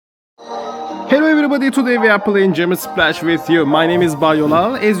everybody, today we are playing Gem Splash with you. My name is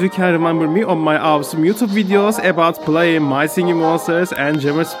Bayolal. As you can remember me on my awesome YouTube videos about playing My Singing Monsters and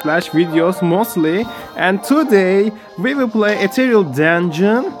Gem Splash videos mostly. And today we will play Ethereal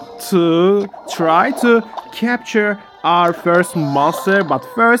Dungeon to try to capture our first monster. But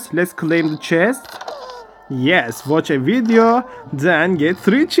first, let's claim the chest. Yes, watch a video, then get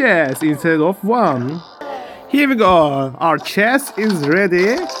 3 chests instead of 1. Here we go, our chest is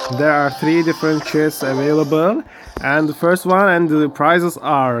ready. There are 3 different chests available. And the first one and the prizes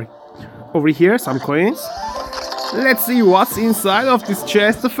are over here, some coins. Let's see what's inside of this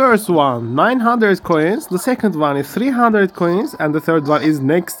chest. The first one, 900 coins. The second one is 300 coins. And the third one is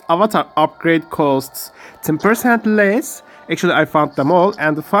next avatar upgrade costs 10% less. Actually, I found them all.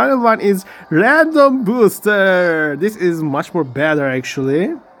 And the final one is random booster. This is much more better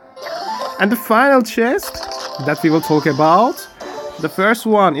actually. And the final chest that we will talk about. The first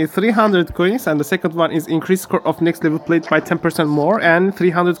one is 300 coins and the second one is increased score of next level played by 10% more and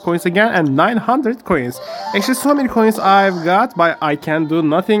 300 coins again and 900 coins. Actually, so many coins I've got, but I can do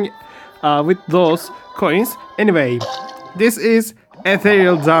nothing with those coins. Anyway, this is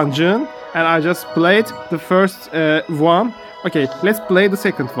Ethereal Dungeon and I just played the first one. Okay, let's play the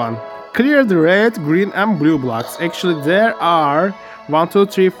second one. Clear the red, green and blue blocks. Actually, there are 1, 2,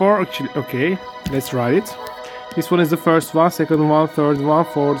 3, 4. Actually, okay, let's write it. This one is the first one, second one, third one,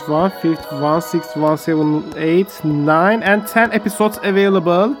 fourth one, fifth one, sixth one, 7, 8, 9 and 10 episodes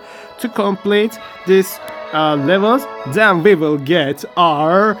available to complete this levels. Then we will get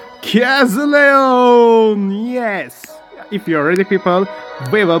our Kazilleon. Yes! If you're ready, people,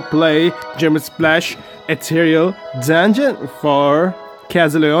 we will play Gem Splash Ethereal Dungeon for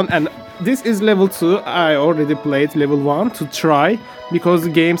Kazilleon. And this is level 2. I already played level 1 to try because the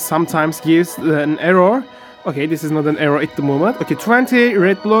game sometimes gives an error. Okay, this is not an error at the moment. Okay, 20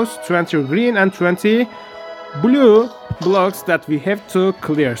 red blocks, 20 green and 20 blue blocks that we have to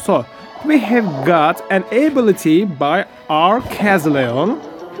clear. So, we have got an ability by our Kazilleon.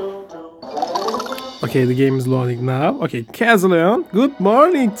 Okay, the game is loading now. Okay, Kazilleon, good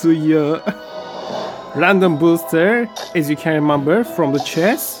morning to you. Random booster, as you can remember from the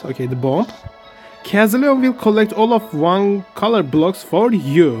chest. Okay, the bomb. Kazilleon will collect all of 1 color blocks for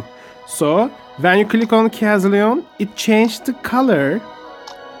you. So, when you click on Kazilleon, it changed the color.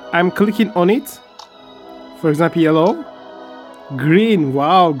 I'm clicking on it. For example, yellow. Green,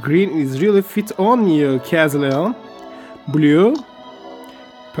 wow, green is really fit on you, Kazilleon. Blue.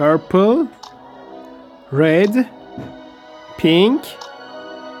 Purple. Red. Pink.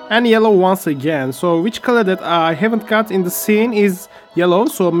 And yellow once again. So which color that I haven't got in the scene is yellow.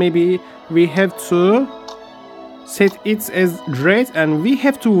 So maybe we have to set it as red and we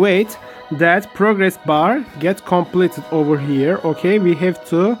have to wait that progress bar get completed over here. Okay, we have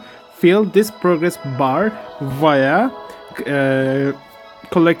to fill this progress bar via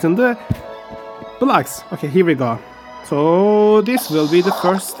collecting the blocks. Okay, here we go. So this will be the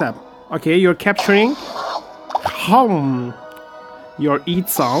first step. Okay, you're capturing hum, your eat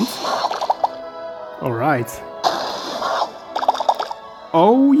sound. All right.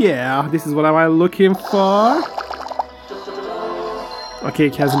 Oh yeah, this is what am I looking for.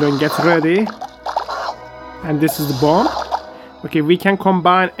 Okay, Kazilleon, get ready. And this is the bomb. Okay, we can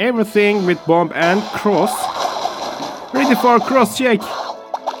combine everything with bomb and cross. Ready for cross check.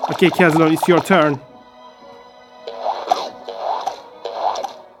 Okay, Kazilleon, it's your turn.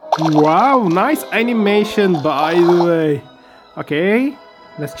 Wow, nice animation by the way. Okay,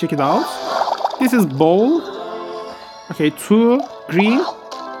 let's check it out. This is bowl. Okay, 2 green.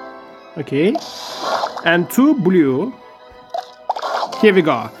 Okay, and 2 blue. Here we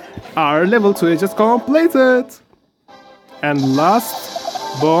go. Our level 2 is just completed. And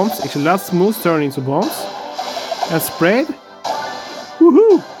last bombs, actually last moves turn into bombs. And spread.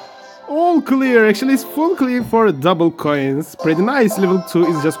 Woohoo! All clear. Actually it's full clear for double coins. Pretty nice. Level 2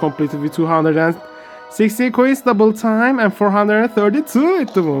 is just completed with 260 coins double time and 432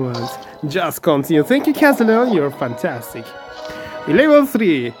 at the moment. Just continue. Thank you, Kazilleon. You're fantastic. In level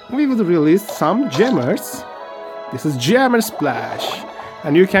 3, we will release some gemmers. This is Gem Splash.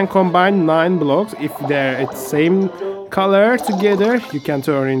 And you can combine 9 blocks. If they're at the same color together, you can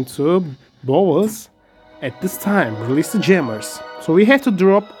turn into bowls at this time. Release the gemmers. So we have to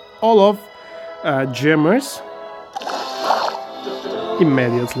drop all of gemmers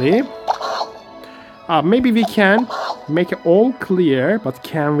immediately. Maybe we can make it all clear, but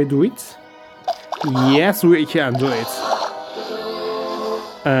can we do it? Yes, we can do it.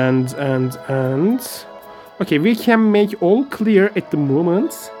 And okay, we can make all clear at the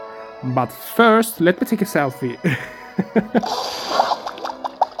moment, but first let me take a selfie.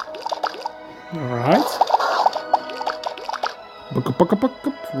 Alright.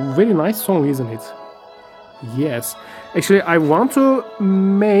 Very nice song, isn't it? Yes. Actually, I want to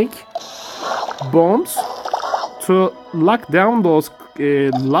make bombs to lock down those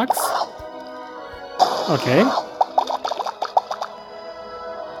locks. Okay.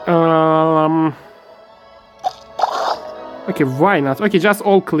 Okay, why not? Okay, just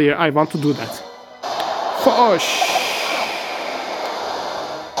all clear. I want to do that. Fosh.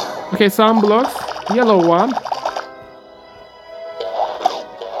 Okay, some blocks. Yellow one.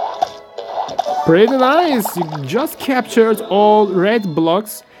 Pretty nice. You just captured all red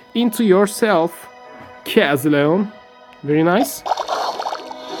blocks into yourself, Kazilleon. Very nice.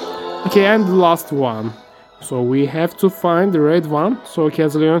 Okay, and the last one. So we have to find the red one. So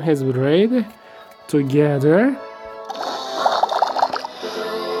Kazilleon has red together.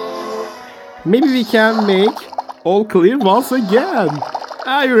 Maybe we can make all clear once again.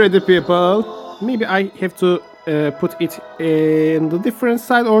 Are you ready, people? Maybe I have to put it in the different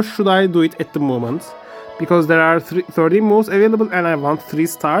side, or should I do it at the moment? Because there are 30 moves available and I want 3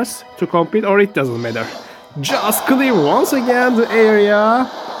 stars to complete, or it doesn't matter. Just clear once again the area.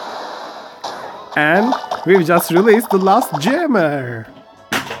 And we've just released the last jammer.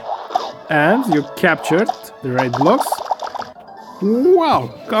 And you captured the red blocks.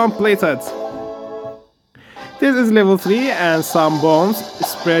 Wow, completed. This is level 3 and some bombs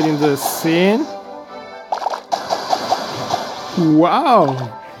spread in the scene. Wow!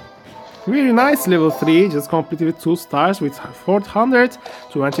 Very nice level 3, just completed with 2 stars with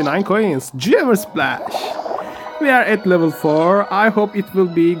 429 coins. Jammer Splash! We are at level 4. I hope it will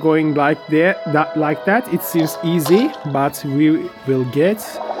be going like that. It seems easy, but we will get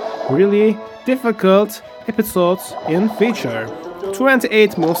really difficult episodes in future.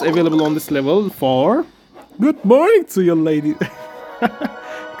 28 moves available on this level 4. Good morning to you, lady.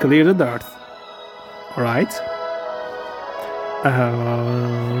 Clear the dirt. Alright.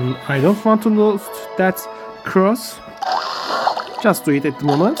 I don't want to lose that cross. Just do it at the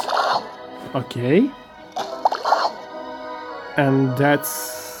moment. Okay. And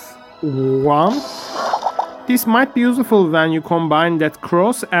that's 1. This might be useful when you combine that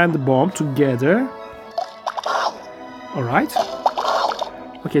cross and the bomb together. Alright.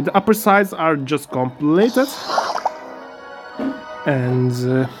 Okay, the upper sides are just completed. And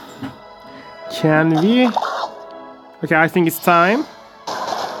can we... Okay, I think it's time.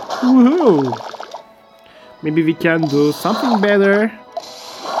 Woohoo! Maybe we can do something better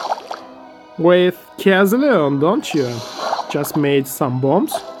with Kazilleon, don't you? Just made some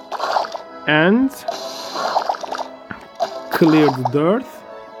bombs and cleared the dirt.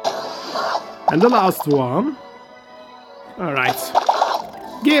 And the last one. Alright.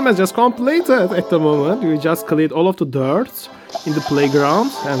 Game has just completed at the moment. We just cleared all of the dirt in the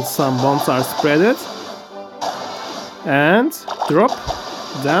playground and some bombs are spreaded. And drop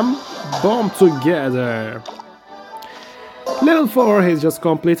them bomb together. Level 4 has just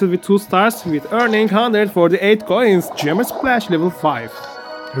completed with 2 stars with earning 148 coins. Jammer Splash level 5.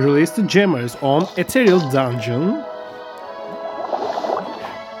 Release the Jammers on Ethereal dungeon.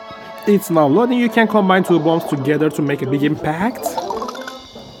 It's now loading. You can combine 2 bombs together to make a big impact.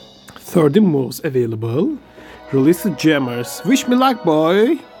 30 moves available. Release the Jammers. Wish me luck,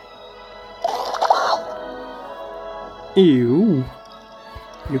 boy. Ew.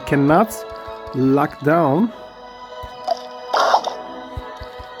 You cannot lock down.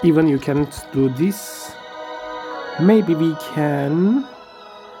 Even you can't do this. Maybe we can...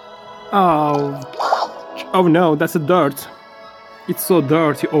 Oh no, that's a dirt. It's so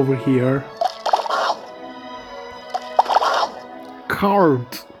dirty over here.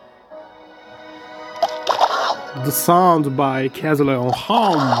 Carved. The sound by Kazilleon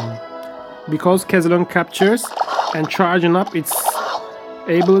hum. Because Kazilleon captures and charging up its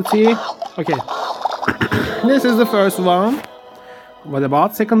ability. Okay. This is the first one. What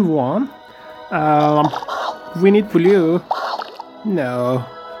about second one? We need blue. No.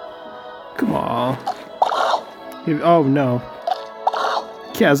 Come on. Oh no.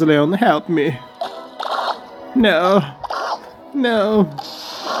 Kazilleon, help me. No. No.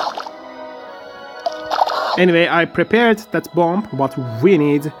 Anyway, I prepared that bomb, but we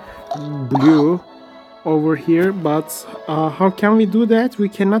need blue over here. But how can we do that? We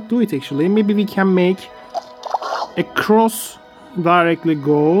cannot do it actually. Maybe we can make a cross directly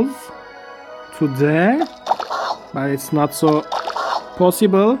goes to there, but it's not so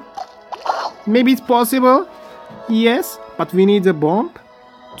possible. Maybe it's possible. Yes, but we need a bomb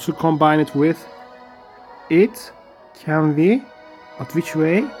to combine it with it. Can we? But which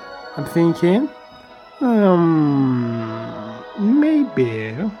way? I'm thinking.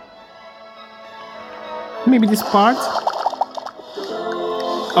 Maybe. Maybe this part?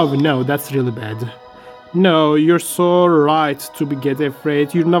 Oh no, that's really bad. No, you're so right to get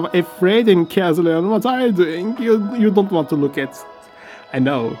afraid. You're not afraid in Kazilleon. What are you doing? You don't want to look at. I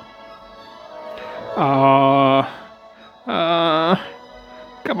know.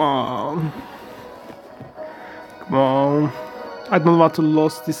 Come on. Come on. I don't want to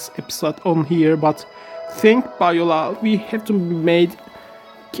lose this episode on here, but think, Bayola, we have to make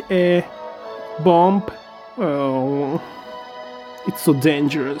a bomb. Oh, it's so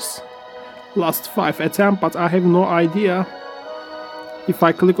dangerous. Last 5 attempts, but I have no idea. If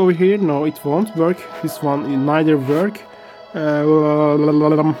I click over here, no, it won't work. This one will neither work.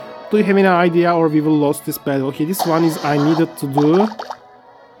 Do you have any idea, or we will lose this battle? Okay, this one is I needed to do.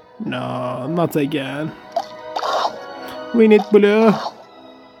 No, not again. We need blue.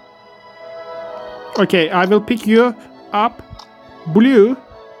 Okay, I will pick you up. Blue,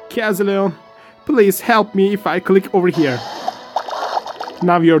 Kazilleon, please help me if I click over here.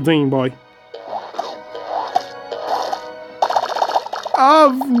 Now you're doing, boy.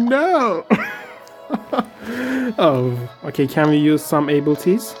 Oh no! Oh, okay, can we use some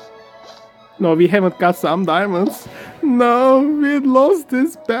abilities? No, we haven't got some diamonds. No, we lost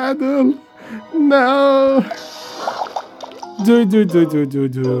this battle. No. Do.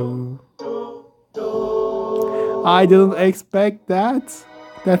 I didn't expect that.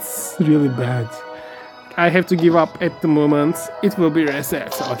 That's really bad. I have to give up at the moment. It will be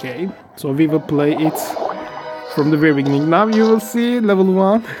reset. Okay, so we will play it from the very beginning. Now you will see level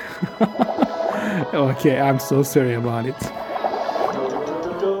 1. Okay, I'm so sorry about it.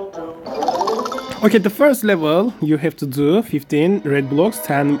 Okay, the first level you have to do 15 red blocks,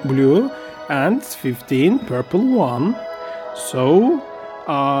 10 blue, and 15 purple one. So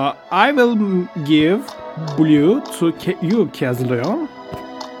I will give blue to you, Kazilleon,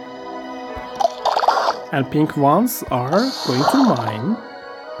 and pink ones are going to mine.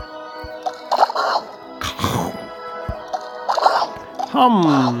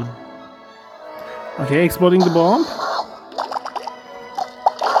 Okay, exploding the bomb.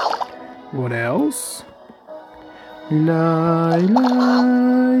 What else? La la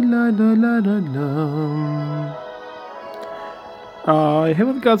la la la la la. I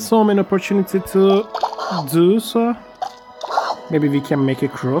haven't got so many opportunity to do so. Maybe we can make a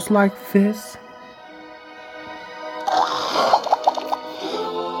cross like this.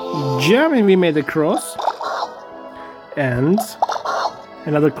 Jamming, we made a cross. And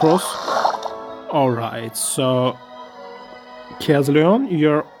another cross. Alright, so Kazilleon,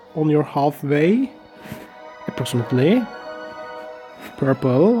 you're on your halfway, approximately.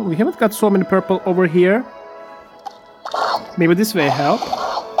 Purple. We haven't got so many purple over here. Maybe this way help.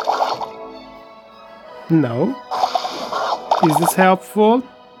 No. Is this helpful?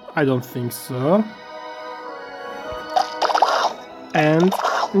 I don't think so. And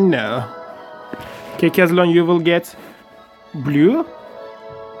no. Okay, Kazilleon, you will get blue.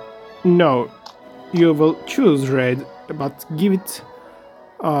 No. You will choose red, but give it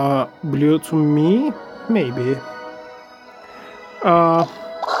blue to me, maybe.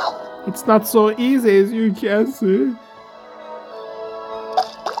 It's not so easy as you can see.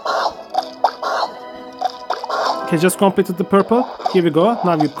 Okay, just completed the purple. Here we go.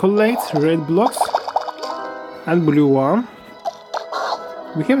 Now you collect red blocks and blue one.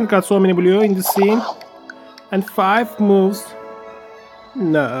 We haven't got so many blue in the scene. And 5 moves.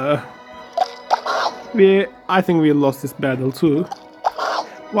 No. I think we lost this battle too.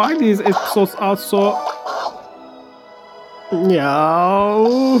 Why these episodes are so...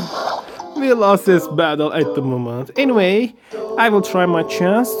 No, we lost this battle at the moment. Anyway, I will try my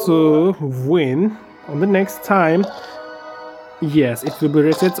chance to win on the next time. Yes, it will be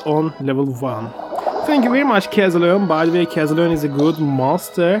reset on level 1. Thank you very much, Kazilleon. By the way, Kazilleon is a good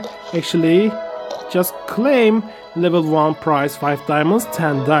monster. Actually, just claim level 1 prize 5 diamonds,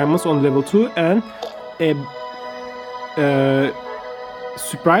 10 diamonds on level 2, and a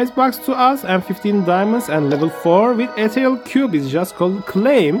surprise box to us, and 15 diamonds, and level 4 with Ethereal cube is just called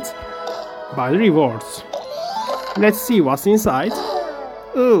claimed by the rewards. Let's see what's inside.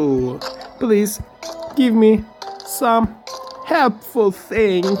 Oh, please give me some helpful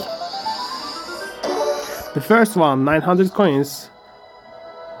thing. The first one, 900 coins.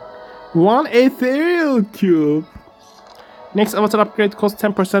 1 Ethereal cube. Next avatar upgrade costs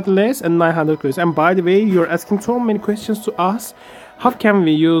 10% less and 900 coins. And by the way, you're asking so many questions to us. How can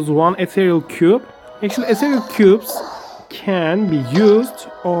we use 1 Ethereal cube? Actually, Ethereal cubes can be used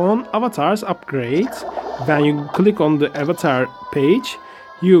on avatars upgrade. When you click on the avatar page,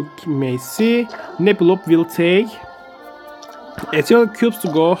 you may see Nebulop will take Ethereal cubes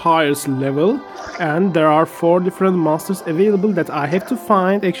to go highest level, and there are 4 different monsters available that I have to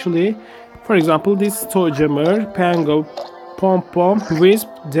find actually. For example, this Toy Jammer, Pango, Pom Pom, Wisp,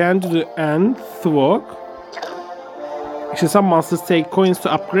 Dandelion, and Thwok. Actually, some monsters take coins to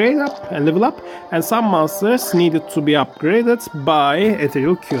upgrade up and level up, and some monsters needed to be upgraded by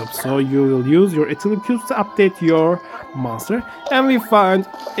Ethereal cubes. So you will use your Ethereal cubes to update your monster. And we find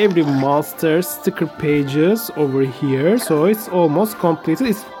every monster sticker pages over here, so it's almost completed.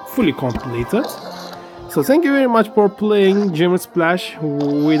 It's fully completed. So thank you very much for playing Jammer Splash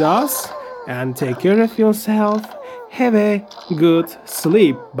with us, and take care of yourself. Have a good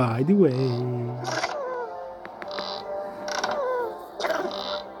sleep, by the way.